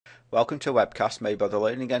Welcome to a webcast made by the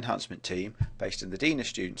Learning Enhancement team based in the Dean of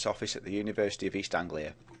Students office at the University of East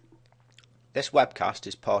Anglia. This webcast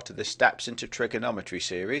is part of the Steps into Trigonometry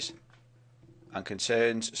series and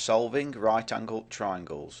concerns solving right-angled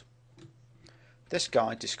triangles. This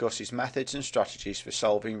guide discusses methods and strategies for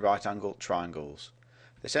solving right-angled triangles.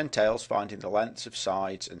 This entails finding the lengths of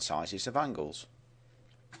sides and sizes of angles.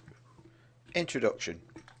 Introduction.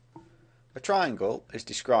 A triangle is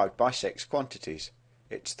described by 6 quantities.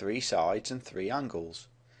 Its 3 sides and 3 angles.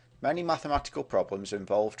 Many mathematical problems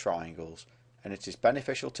involve triangles, and it is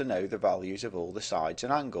beneficial to know the values of all the sides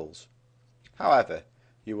and angles. However,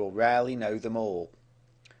 you will rarely know them all.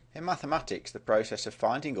 In mathematics, the process of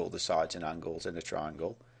finding all the sides and angles in a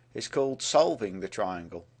triangle is called solving the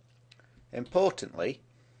triangle. Importantly,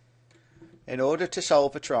 in order to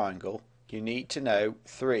solve a triangle, you need to know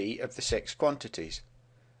 3 of the 6 quantities,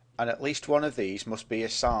 and at least one of these must be a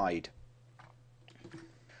side.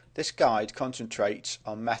 This guide concentrates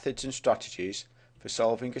on methods and strategies for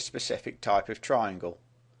solving a specific type of triangle,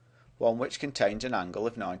 one which contains an angle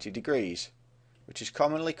of 90 degrees, which is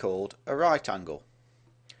commonly called a right angle.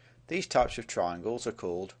 These types of triangles are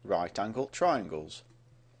called right-angled triangles.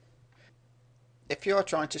 If you are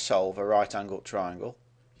trying to solve a right-angled triangle,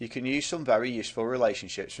 you can use some very useful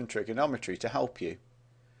relationships from trigonometry to help you.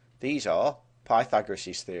 These are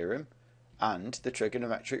Pythagoras' theorem and the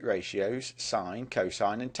trigonometric ratios sine,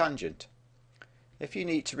 cosine and tangent. If you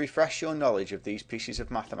need to refresh your knowledge of these pieces of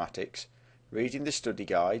mathematics, reading the study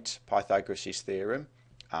guides Pythagoras' theorem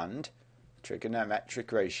and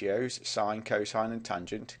trigonometric ratios sine, cosine and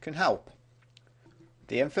tangent can help.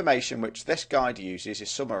 The information which this guide uses is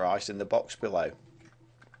summarised in the box below.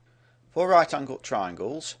 For right-angled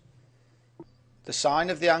triangles, the sine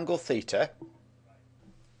of the angle theta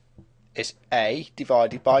is A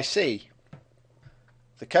divided by C.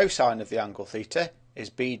 The cosine of the angle theta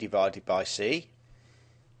is B divided by C.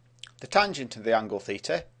 The tangent of the angle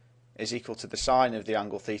theta is equal to the sine of the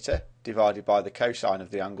angle theta divided by the cosine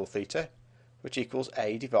of the angle theta, which equals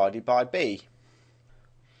A divided by B.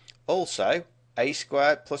 Also, A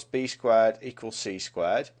squared plus B squared equals C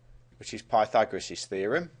squared, which is Pythagoras'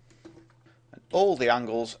 theorem. And all the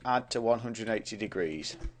angles add to 180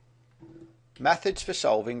 degrees. Methods for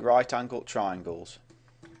solving right-angled triangles.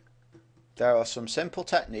 There are some simple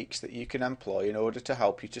techniques that you can employ in order to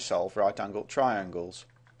help you to solve right-angled triangles.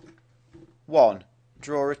 1.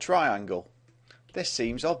 Draw a triangle. This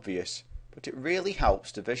seems obvious, but it really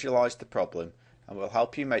helps to visualise the problem and will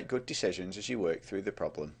help you make good decisions as you work through the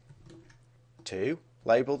problem. 2.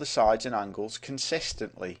 Label the sides and angles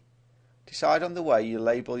consistently. Decide on the way you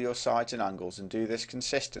label your sides and angles and do this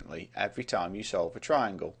consistently every time you solve a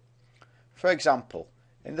triangle. For example,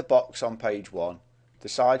 in the box on page 1, the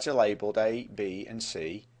sides are labelled A, B and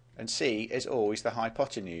C is always the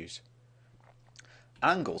hypotenuse.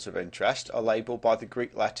 Angles of interest are labelled by the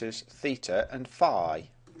Greek letters theta and phi.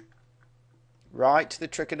 Write the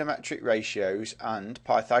trigonometric ratios and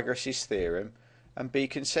Pythagoras' theorem and be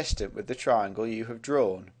consistent with the triangle you have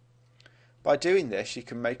drawn. By doing this, you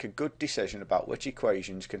can make a good decision about which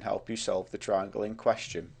equations can help you solve the triangle in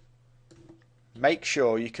question. Make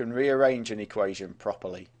sure you can rearrange an equation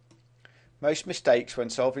properly. Most mistakes when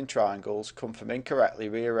solving triangles come from incorrectly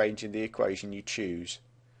rearranging the equation you choose.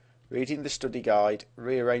 Reading the study guide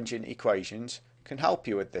Rearranging Equations can help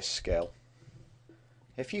you with this skill.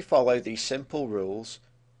 If you follow these simple rules,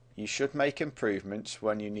 you should make improvements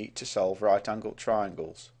when you need to solve right-angled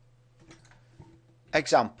triangles.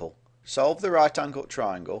 Example: solve the right-angled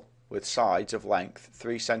triangle with sides of length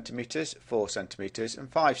 3 cm, 4 cm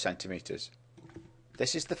and 5 cm.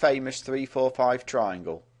 This is the famous 3-4-5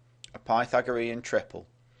 triangle, a Pythagorean triple,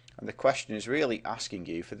 and the question is really asking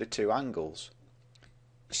you for the 2 angles.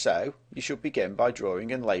 So, you should begin by drawing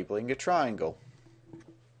and labelling a triangle.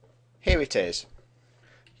 Here it is.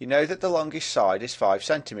 You know that the longest side is 5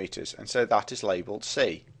 cm, and so that is labelled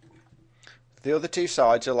C. The other 2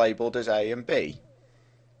 sides are labelled as A and B.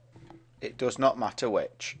 It does not matter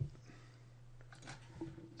which.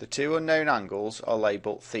 The 2 unknown angles are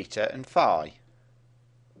labelled theta and phi.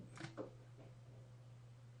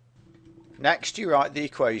 Next, you write the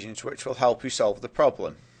equations which will help you solve the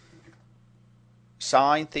problem.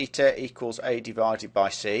 Sine theta equals A divided by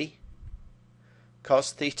C.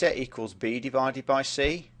 Cos theta equals B divided by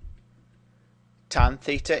C. Tan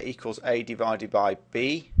theta equals A divided by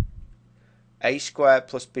B. A squared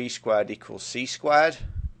plus B squared equals C squared.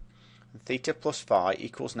 And theta plus phi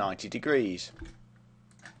equals 90 degrees.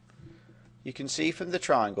 You can see from the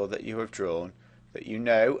triangle that you have drawn that you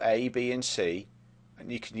know A, B and C,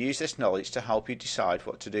 and you can use this knowledge to help you decide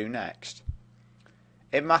what to do next.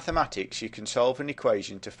 In mathematics, you can solve an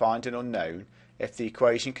equation to find an unknown if the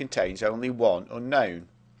equation contains only one unknown.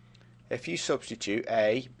 If you substitute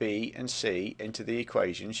a, b and c into the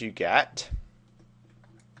equations, you get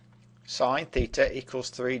sine theta equals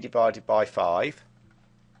 3 divided by 5,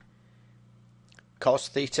 cos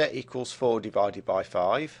theta equals 4 divided by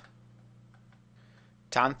 5,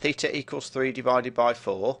 tan theta equals 3 divided by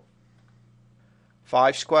 4,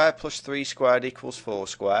 5 squared plus 3 squared equals 4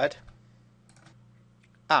 squared,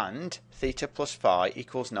 and theta plus phi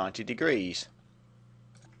equals 90 degrees.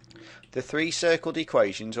 The three circled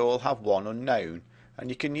equations all have one unknown, and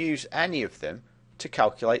you can use any of them to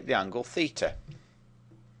calculate the angle theta.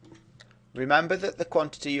 Remember that the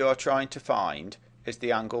quantity you are trying to find is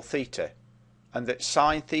the angle theta, and that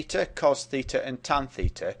sine theta, cos theta and tan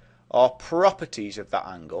theta are properties of that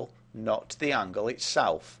angle, not the angle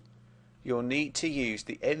itself. You'll need to use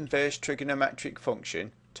the inverse trigonometric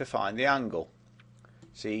function to find the angle.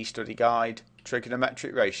 See study guide,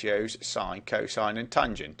 trigonometric ratios, sine, cosine and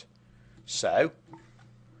tangent. So,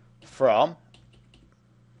 from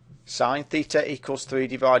sine theta equals 3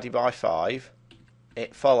 divided by 5,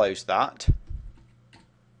 it follows that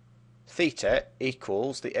theta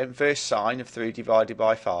equals the inverse sine of 3 divided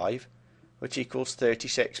by 5, which equals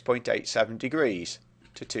 36.87 degrees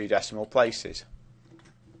to 2 decimal places.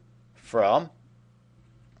 From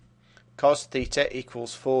cos theta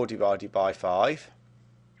equals 4 divided by 5,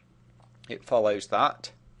 it follows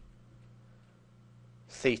that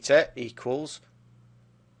theta equals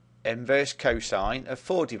inverse cosine of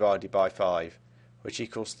 4 divided by 5, which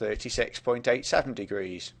equals 36.87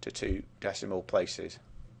 degrees to 2 decimal places.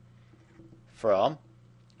 From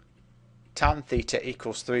tan theta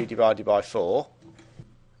equals 3 divided by 4,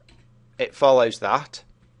 it follows that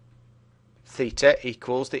theta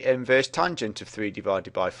equals the inverse tangent of 3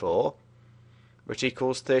 divided by 4, which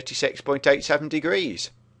equals 36.87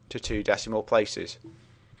 degrees to 2 decimal places.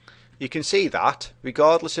 You can see that,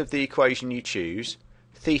 regardless of the equation you choose,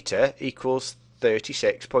 theta equals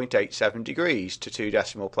 36.87 degrees to 2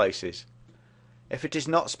 decimal places. If it is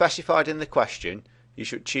not specified in the question, you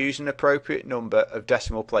should choose an appropriate number of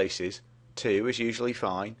decimal places. 2 is usually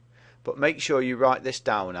fine, but make sure you write this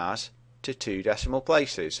down as to 2 decimal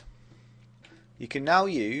places. You can now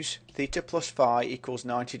use theta plus phi equals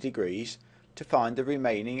 90 degrees to find the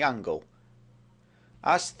remaining angle.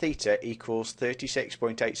 As theta equals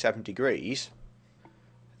 36.87 degrees,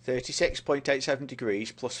 36.87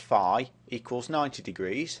 degrees plus phi equals 90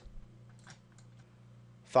 degrees.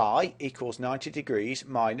 Phi equals 90 degrees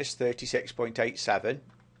minus 36.87,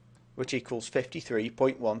 which equals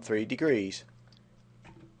 53.13 degrees.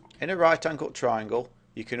 In a right angled triangle,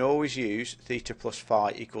 you can always use theta plus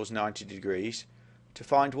phi equals 90 degrees to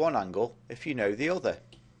find one angle if you know the other.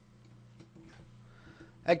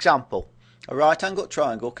 Example. A right angled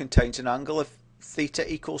triangle contains an angle of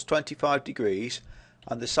theta equals 25 degrees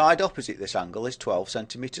and the side opposite this angle is 12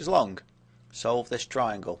 centimeters long. Solve this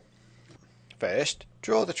triangle. First,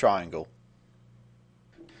 draw the triangle.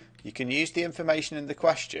 You can use the information in the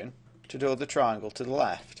question to draw the triangle to the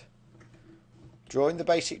left. Drawing the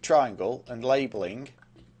basic triangle and labelling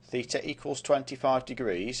theta equals 25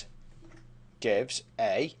 degrees gives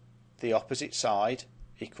A, the opposite side,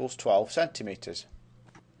 equals 12 centimeters.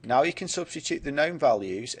 Now you can substitute the known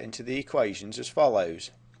values into the equations as follows.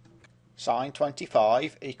 Sine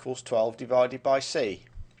 25 equals 12 divided by c.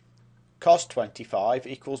 Cos 25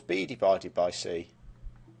 equals b divided by c.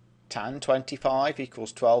 Tan 25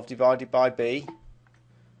 equals 12 divided by b.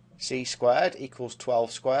 C squared equals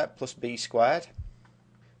 12 squared plus b squared.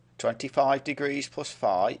 25 degrees plus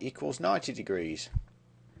phi equals 90 degrees.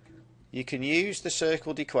 You can use the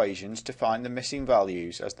circled equations to find the missing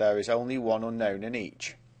values as there is only one unknown in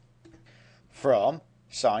each. From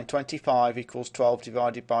sine 25 equals 12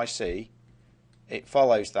 divided by c, it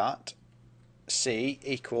follows that c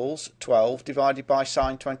equals 12 divided by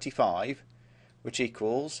sine 25, which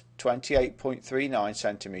equals 28.39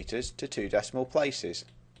 centimeters to 2 decimal places.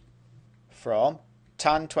 From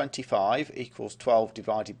tan 25 equals 12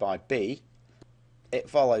 divided by b, it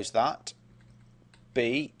follows that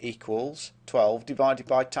b equals 12 divided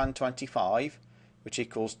by tan 25, which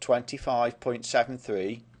equals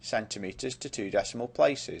 25.73 centimeters to 2 decimal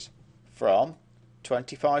places. From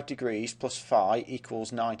 25 degrees plus phi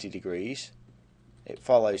equals 90 degrees, it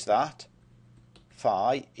follows that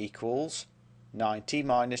phi equals 90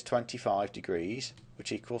 minus 25 degrees,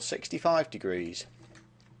 which equals 65 degrees.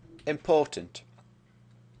 Important.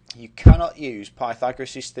 You cannot use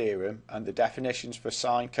Pythagoras' theorem and the definitions for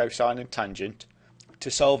sine, cosine and tangent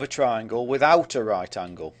to solve a triangle without a right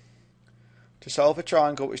angle. To solve a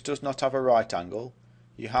triangle which does not have a right angle,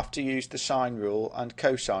 You have to use the sine rule and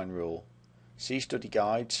cosine rule. See study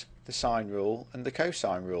guides, the sine rule and the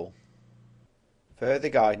cosine rule. Further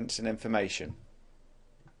guidance and information.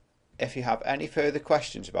 If you have any further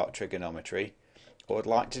questions about trigonometry or would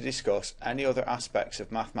like to discuss any other aspects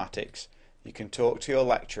of mathematics, you can talk to your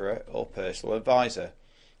lecturer or personal advisor,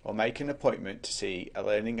 or make an appointment to see a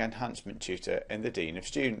learning enhancement tutor in the Dean of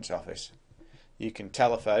Students office. You can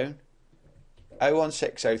telephone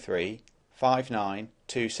 01603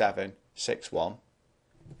 592761,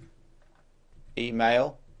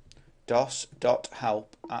 email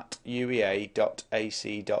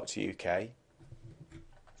dos.help@uea.ac.uk,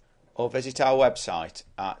 or visit our website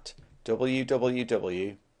at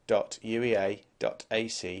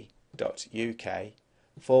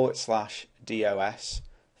www.uea.ac.uk/dos/let.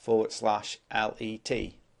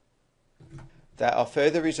 There are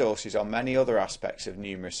further resources on many other aspects of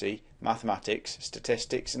numeracy, mathematics,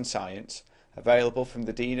 statistics and science available from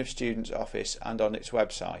the Dean of Students office and on its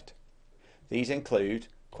website. These include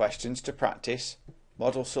questions to practice,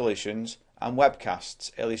 model solutions and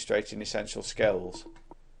webcasts illustrating essential skills.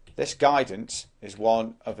 This guidance is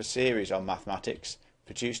one of a series on mathematics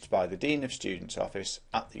produced by the Dean of Students office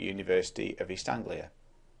at the University of East Anglia.